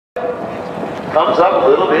Comes up a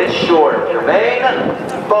little bit short. Jermaine,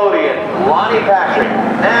 Boddie, and Lonnie Patrick.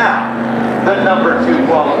 Now, the number 2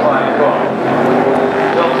 qualifying car.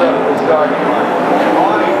 Comes up the starting line.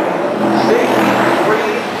 Boddie,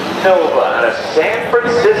 63 Nova out of San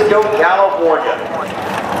Francisco, California.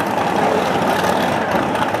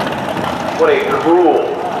 What a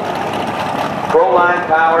cool, Proline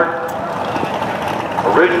powered,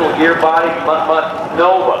 original gear body,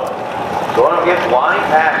 Nova. Going up against Lonnie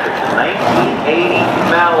Patrick, 1980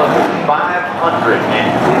 Malibu,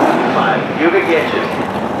 555 cubic inches.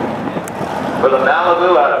 For the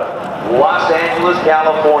Malibu out of Los Angeles,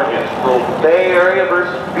 California. Little Bay Area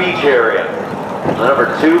versus Beach Area. The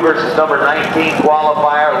number 2 versus number 19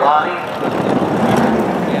 qualifier, Lonnie.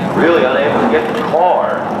 Really unable to get the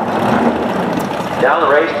car down the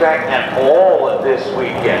racetrack and all of this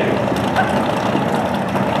weekend.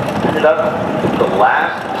 Ended up the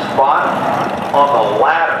last spot on the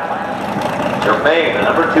ladder. Jermaine, the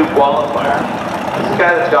number 2 qualifier. This is a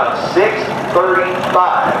guy that's got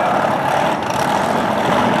 6:35.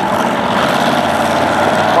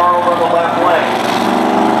 Car over the left lane.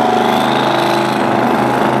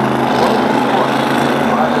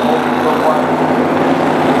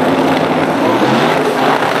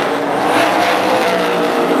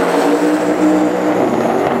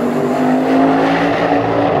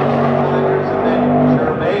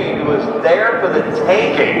 There for the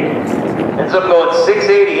taking. Ends up going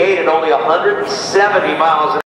 688 at only 170 miles an hour.